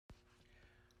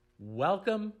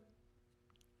Welcome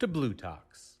to bLU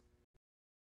Talks.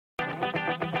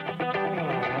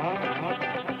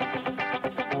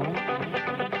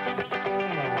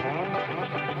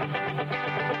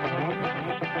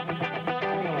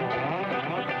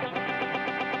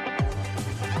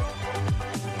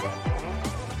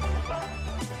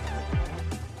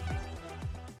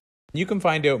 You can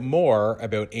find out more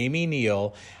about Amy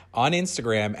Neal on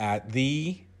Instagram at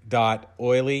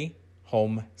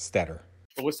the.oilyhomesteader.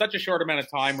 But with such a short amount of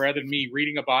time, rather than me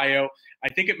reading a bio, I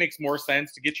think it makes more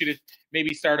sense to get you to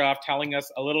maybe start off telling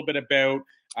us a little bit about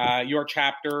your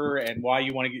chapter and why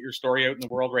you want to get your story out in the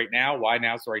world right now, why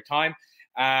now's the right time.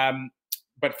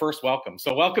 But first, welcome.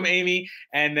 So welcome, Amy.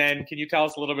 And then can you tell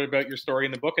us a little bit about your story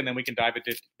in the book, and then we can dive a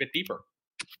bit deeper.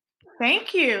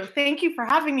 Thank you. Thank you for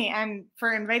having me and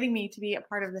for inviting me to be a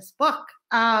part of this book.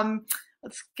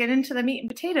 Let's get into the meat and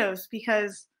potatoes,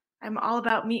 because I'm all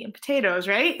about meat and potatoes,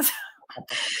 right?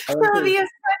 You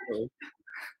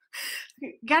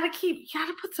gotta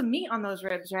put some meat on those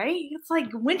ribs, right? It's like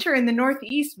winter in the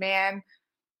Northeast, man.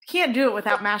 Can't do it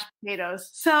without mashed potatoes.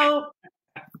 So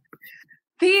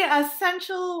the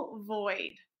essential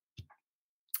void,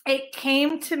 it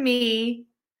came to me.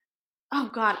 Oh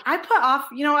God, I put off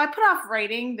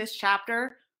writing this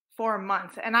chapter for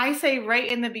months. And I say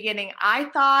right in the beginning, I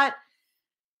thought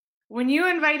when you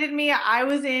invited me, I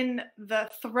was in the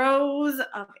throes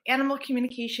of animal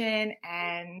communication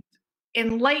and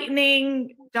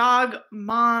enlightening dog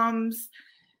moms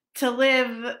to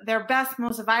live their best,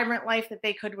 most vibrant life that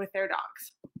they could with their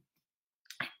dogs.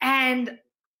 And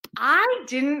I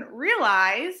didn't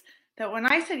realize that when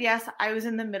I said yes, I was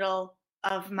in the middle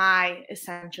of my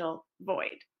essential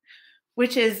void,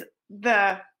 which is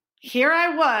here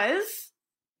I was,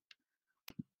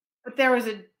 but there was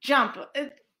a jump,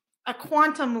 a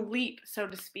quantum leap, so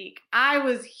to speak. I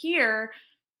was here,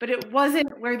 but it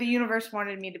wasn't where the universe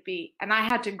wanted me to be. And I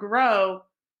had to grow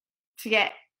to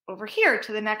get over here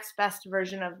to the next best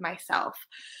version of myself.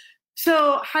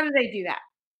 So how did I do that?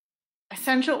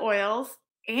 Essential oils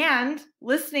and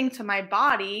listening to my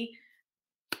body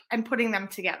and putting them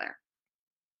together.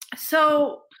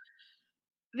 So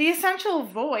the essential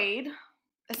void,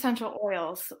 essential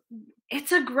oils,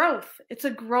 it's a growth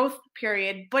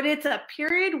period, but it's a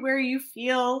period where you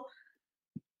feel,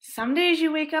 some days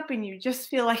you wake up and you just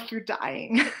feel like you're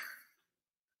dying.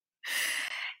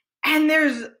 And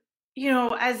there's,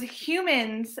 as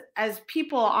humans, as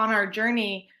people on our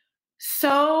journey,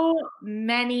 so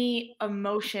many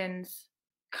emotions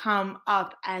come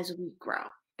up as we grow.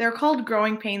 They're called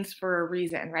growing pains for a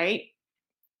reason, right?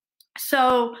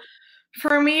 So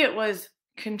for me, it was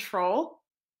control.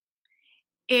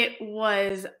 It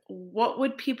was, what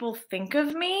would people think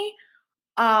of me?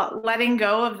 Letting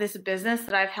go of this business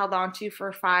that I've held on to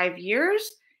for 5 years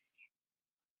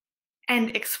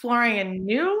and exploring a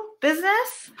new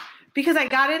business, because I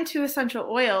got into essential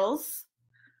oils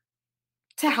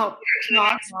to help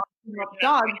dogs live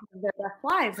their best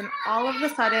lives. And all of a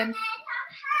sudden,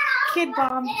 kid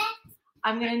bomb,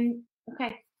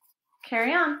 okay,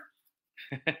 carry on.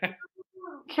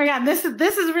 Carry on. This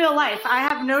is real life. I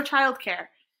have no childcare.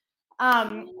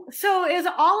 So it's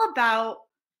all about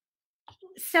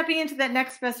stepping into that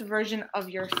next best version of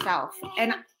yourself.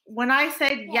 And when I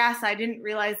said yes, I didn't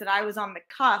realize that I was on the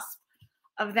cusp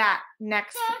of that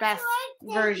next best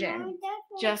version.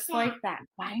 Just like that.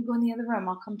 Why don't you go in the other room?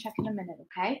 I'll come check in a minute,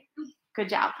 okay? Good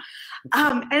job.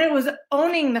 And it was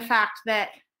owning the fact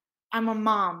that I'm a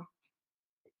mom.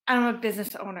 I'm a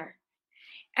business owner.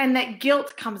 And that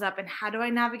guilt comes up, and how do I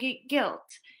navigate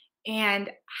guilt? And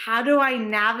how do I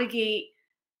navigate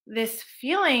this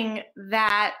feeling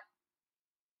that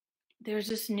there's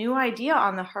this new idea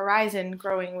on the horizon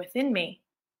growing within me,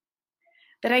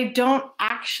 that I don't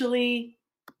actually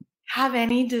have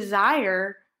any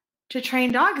desire to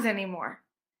train dogs anymore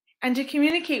and to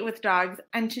communicate with dogs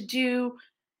and to do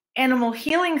animal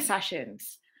healing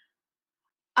sessions.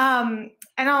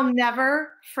 And I'll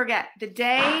never forget the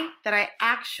day that I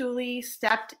actually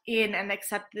stepped in and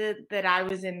accepted that I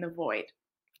was in the void.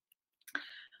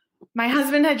 My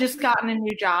husband had just gotten a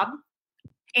new job,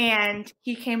 and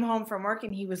he came home from work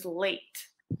and he was late.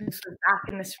 This was back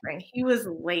in the spring. He was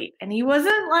late, and he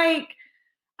wasn't like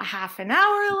a half an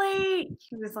hour late.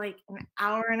 He was like an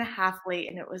hour and a half late,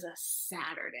 and it was a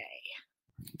Saturday.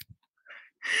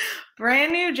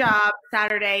 Brand new job,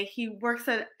 Saturday. He works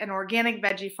at an organic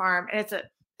veggie farm, and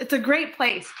it's a great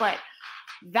place. But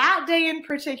that day in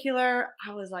particular,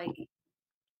 I was like,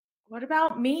 what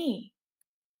about me?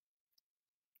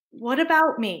 What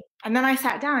about me? And then I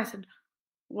sat down. I said,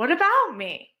 what about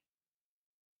me?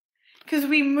 Because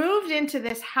we moved into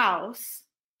this house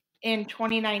in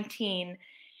 2019,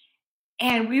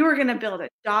 and we were going to build a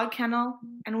dog kennel,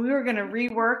 and we were going to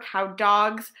rework how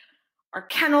dogs are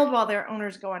kenneled while their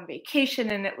owners go on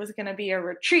vacation, and it was going to be a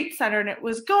retreat center, and it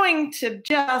was going to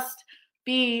just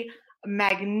be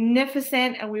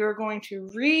magnificent, and we were going to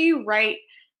rewrite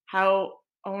how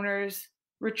owners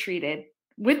retreated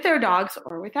with their dogs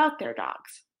or without their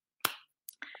dogs.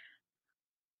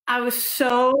 I was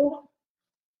so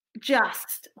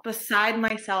just beside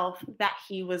myself that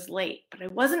he was late, but I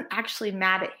wasn't actually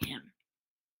mad at him.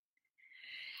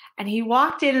 And he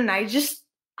walked in, and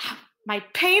my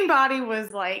pain body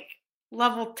was like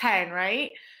level 10,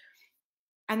 right?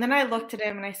 And then I looked at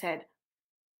him and I said,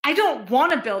 I don't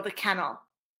want to build a kennel.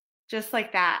 Just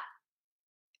like that.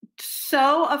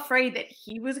 So afraid that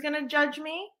he was going to judge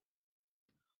me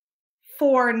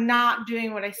for not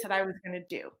doing what I said I was going to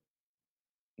do.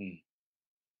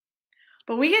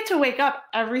 But we get to wake up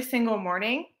every single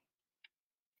morning,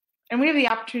 and we have the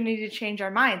opportunity to change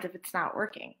our minds if it's not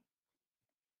working.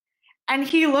 And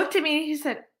he looked at me and he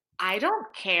said, I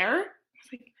don't care. I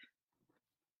was like,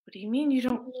 what do you mean you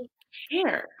don't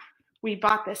care? We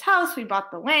bought this house, we bought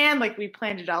the land, like we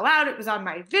planned it all out. It was on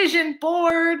my vision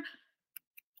board.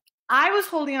 I was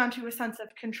holding on to a sense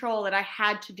of control that I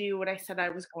had to do what I said I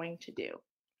was going to do.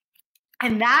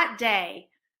 And that day,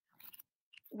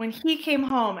 when he came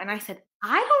home and I said,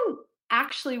 I don't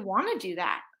actually want to do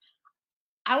that.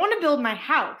 I want to build my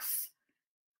house.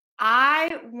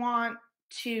 I want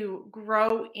to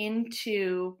grow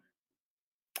into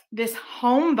this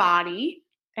homebody,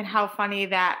 and how funny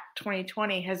that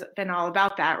 2020 has been all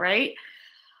about that, right?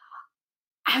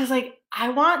 I was like, I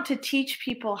want to teach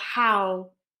people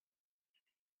how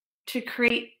to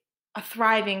create a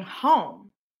thriving home.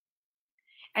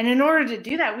 And in order to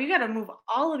do that, we've got to move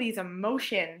all of these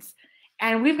emotions,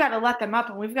 and we've got to let them up,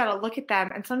 and we've got to look at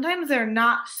them. And sometimes they're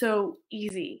not so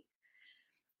easy.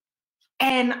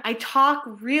 And I talk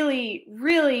really,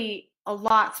 really a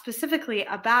lot specifically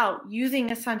about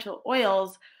using essential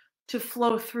oils to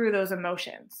flow through those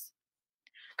emotions.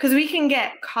 Because we can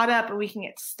get caught up and we can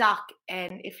get stuck.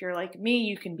 And if you're like me,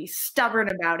 you can be stubborn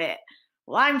about it.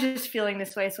 Well, I'm just feeling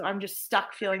this way, so I'm just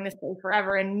stuck feeling this way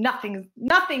forever, and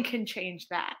nothing can change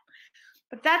that.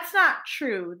 But that's not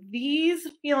true. These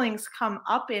feelings come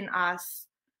up in us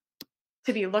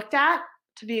to be looked at,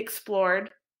 to be explored,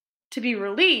 to be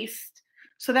released,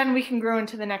 so then we can grow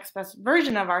into the next best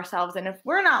version of ourselves. And if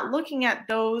we're not looking at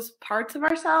those parts of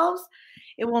ourselves,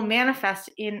 it will manifest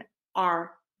in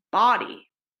our body.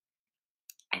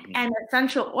 And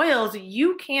essential oils,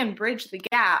 you can bridge the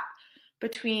gap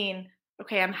between,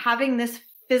 okay, I'm having this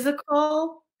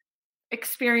physical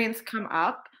experience come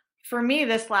up. For me,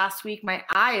 this last week,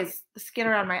 the skin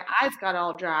around my eyes got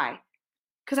all dry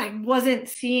because I wasn't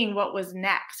seeing what was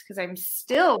next, because I'm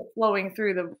still flowing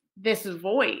through this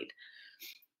void.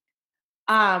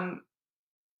 And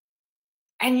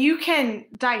you can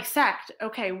dissect,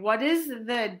 okay, what is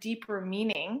the deeper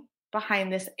meaning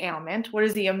behind this ailment? What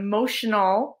is the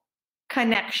emotional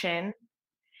connection?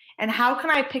 And how can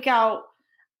I pick out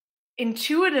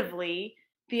intuitively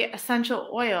the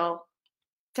essential oil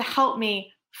to help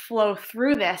me flow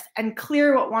through this and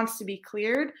clear what wants to be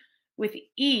cleared with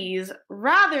ease,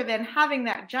 rather than having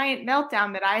that giant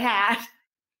meltdown that I had,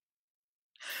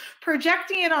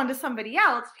 projecting it onto somebody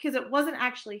else, because it wasn't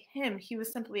actually him. He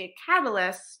was simply a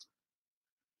catalyst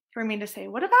for me to say,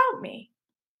 what about me?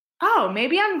 Oh,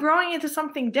 maybe I'm growing into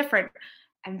something different,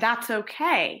 and that's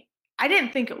okay. I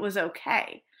didn't think it was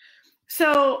okay.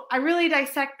 So I really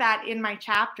dissect that in my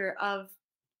chapter of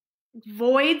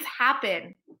voids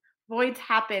happen,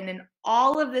 and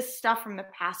all of this stuff from the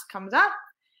past comes up,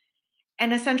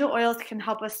 and essential oils can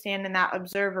help us stand in that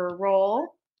observer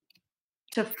role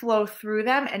to flow through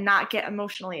them and not get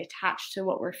emotionally attached to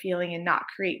what we're feeling, and not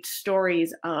create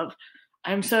stories of,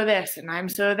 I'm so this and I'm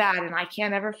so that, and I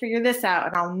can't ever figure this out,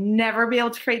 and I'll never be able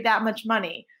to create that much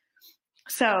money.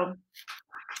 So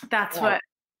that's what.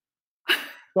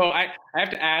 So I have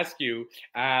to ask you,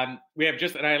 we have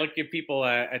and I like to give people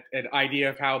an idea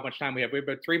of how much time we have. We have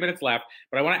about 3 minutes left,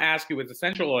 but I want to ask you, with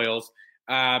essential oils,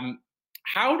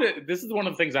 this is one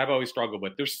of the things I've always struggled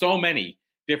with. There's so many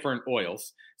different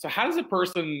oils. So how does a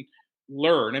person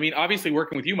learn? I mean, obviously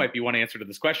working with you might be one answer to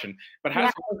this question, but how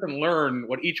does a person learn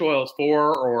what each oil is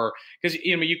for? Or, because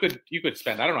you could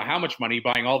spend, I don't know how much money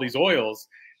buying all these oils,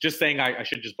 just saying I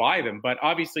should just buy them. But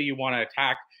obviously you want to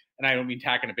attack, and I don't mean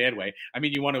attack in a bad way. I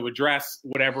mean, you want to address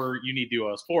whatever you need the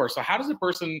oils for. So how does a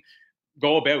person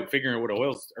go about figuring out what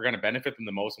oils are going to benefit them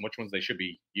the most and which ones they should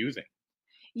be using?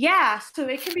 Yeah, so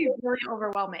it can be really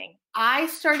overwhelming. I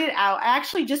started out, I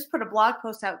actually just put a blog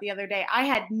post out the other day. I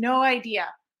had no idea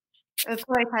That's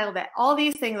what I titled it. All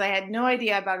these things, I had no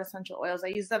idea about essential oils. I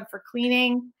use them for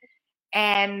cleaning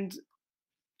and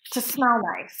to smell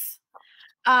nice.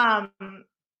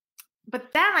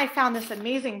 But then I found this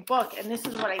amazing book, and this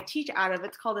is what I teach out of.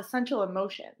 It's called Essential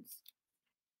Emotions.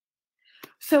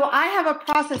 So I have a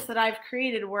process that I've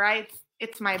created where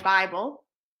it's my Bible,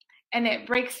 and it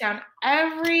breaks down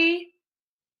every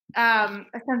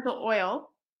essential oil.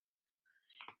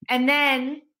 And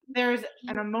then there's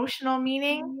an emotional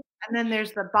meaning, and then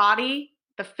there's the body,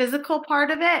 the physical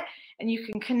part of it, and you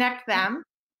can connect them.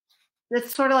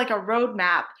 It's sort of like a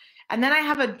roadmap. And then I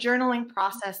have a journaling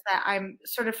process that I'm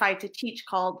certified to teach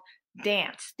called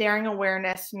DANCE, Daring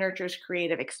Awareness Nurtures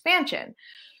Creative Expansion.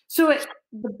 So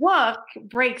the book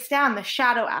breaks down the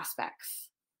shadow aspects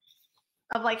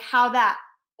of like how that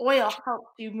oil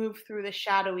helps you move through the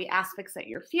shadowy aspects that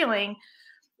you're feeling.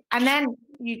 And then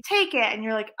you take it and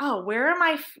you're like, oh, where am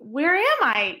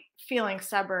I feeling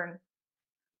stubborn?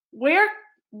 Where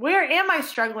am I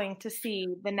struggling to see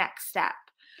the next step?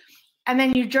 And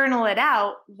then you journal it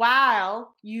out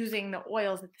while using the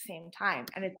oils at the same time.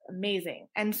 And it's amazing.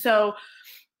 And so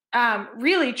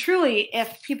really, truly,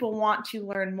 if people want to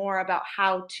learn more about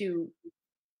how to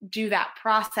do that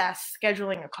process,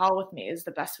 scheduling a call with me is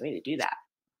the best way to do that.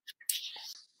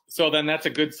 So then that's a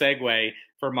good segue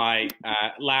for my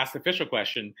last official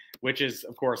question, which is,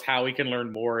 of course, how we can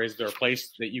learn more. Is there a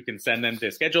place that you can send them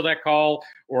to schedule that call?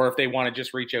 Or if they want to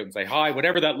just reach out and say hi,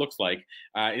 whatever that looks like,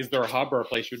 is there a hub or a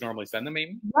place you'd normally send them,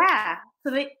 Amy? Yeah.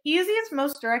 So the easiest,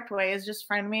 most direct way is just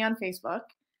friend me on Facebook,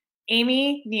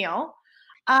 Amy Neal.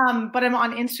 But I'm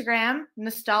on Instagram,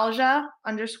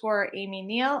 nostalgia_Amy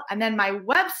Neal. And then my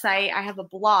website, I have a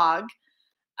blog,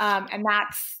 and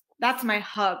that's my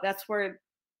hub. That's where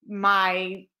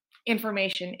my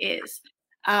information is.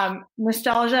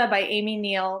 Nostalgia by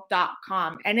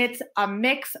amyneal.com. And it's a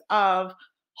mix of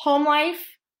home life,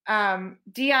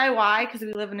 DIY, because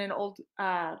we live in an old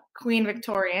Queen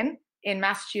Victorian in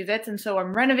Massachusetts. And so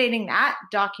I'm renovating that,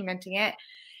 documenting it.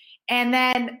 And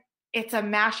then it's a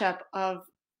mashup of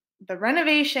the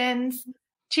renovations,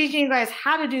 teaching you guys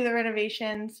how to do the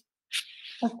renovations,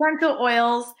 essential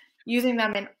oils, using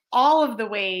them in all of the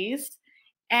ways,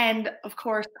 and of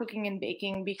course, cooking and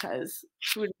baking because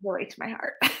food is really to my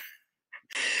heart.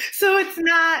 So it's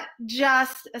not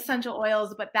just essential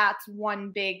oils, but that's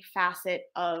one big facet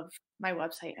of my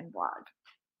website and blog.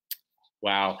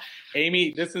 Wow.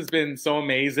 Amy, this has been so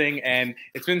amazing. And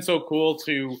it's been so cool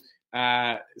to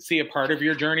see a part of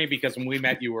your journey, because when we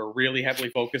met, you were really heavily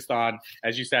focused on,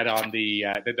 as you said, on the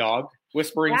dog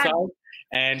whispering side.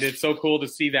 And it's so cool to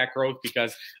see that growth,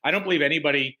 because I don't believe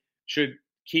anybody should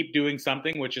keep doing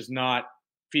something which is not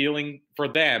feeling for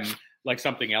them like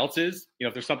something else is. You know,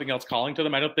 if there's something else calling to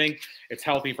them, I don't think it's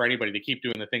healthy for anybody to keep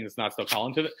doing the thing that's not still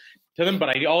calling to them.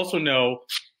 But I also know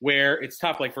where it's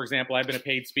tough. Like, for example, I've been a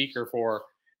paid speaker for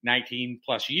 19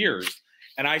 plus years,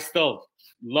 and I still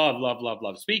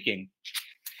love speaking.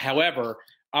 However,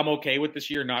 I'm okay with this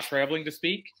year not traveling to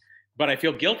speak, but I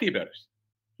feel guilty about it.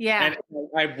 Yeah. And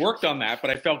I've worked on that,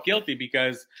 but I felt guilty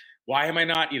because why am I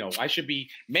not, I should be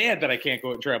mad that I can't go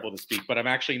out and travel to speak, but I'm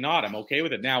actually not. I'm okay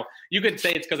with it. Now, you could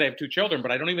say it's because I have 2 children,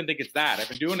 but I don't even think it's that. I've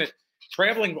been doing it,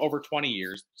 traveling over 20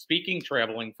 years, speaking,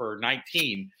 traveling for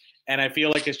 19. And I feel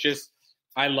like it's just,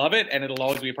 I love it and it'll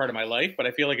always be a part of my life, but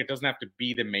I feel like it doesn't have to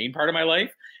be the main part of my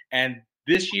life. And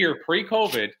this year,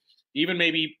 pre-COVID, even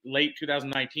maybe late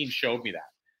 2019, showed me that.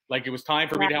 Like, it was time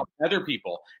for me to help other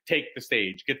people take the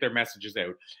stage, get their messages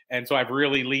out. And so I've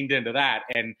really leaned into that.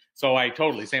 And so I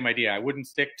totally, same idea. I wouldn't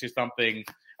stick to something.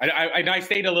 I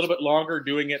stayed a little bit longer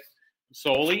doing it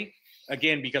solely,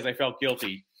 again, because I felt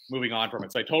guilty moving on from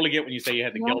it. So I totally get when you say you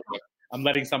had the guilt. I'm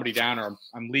letting somebody down, or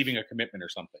I'm leaving a commitment or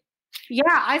something. Yeah,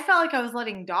 I felt like I was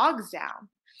letting dogs down.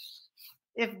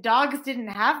 If dogs didn't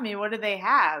have me, what do they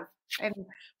have?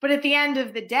 But at the end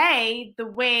of the day,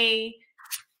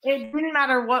 it didn't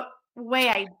matter what way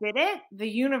I did it. The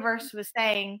universe was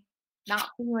saying, not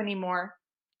for you anymore.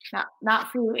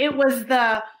 Not for you. It was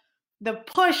the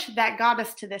push that got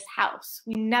us to this house.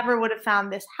 We never would have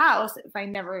found this house if I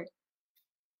never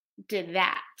did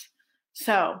that.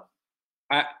 So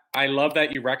I love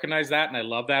that you recognize that. And I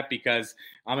love that because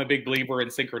I'm a big believer in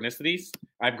synchronicities.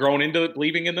 I've grown into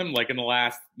believing in them like in the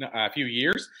last few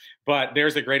years. But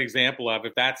there's a great example of,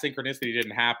 if that synchronicity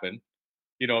didn't happen,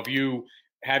 if you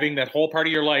having that whole part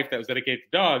of your life that was dedicated to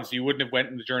dogs, you wouldn't have went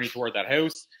in the journey toward that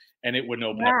house, and it wouldn't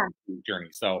open up the journey.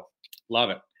 So love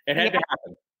it. It had to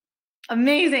happen.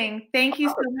 Amazing. Thank you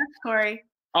so much, Corey.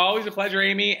 Always a pleasure,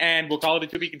 Amy. And we'll call it a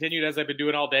to be continued, as I've been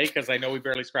doing all day, because I know we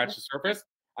barely scratched the surface.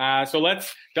 So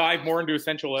let's dive more into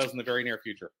essential oils in the very near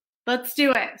future. Let's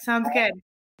do it. Sounds good.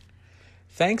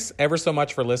 Thanks ever so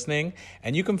much for listening,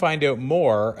 and you can find out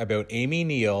more about Amy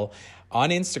Neal on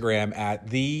Instagram at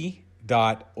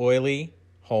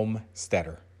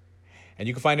the.oilyhomesteader. And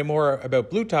you can find out more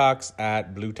about bLU Talks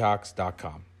at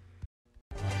bluetalks.com.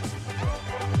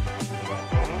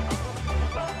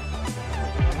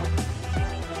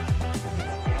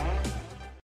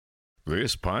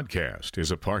 This podcast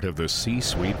is a part of the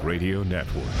C-Suite Radio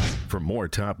Network. For more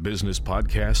top business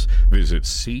podcasts, visit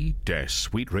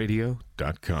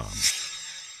c-suiteradio.com.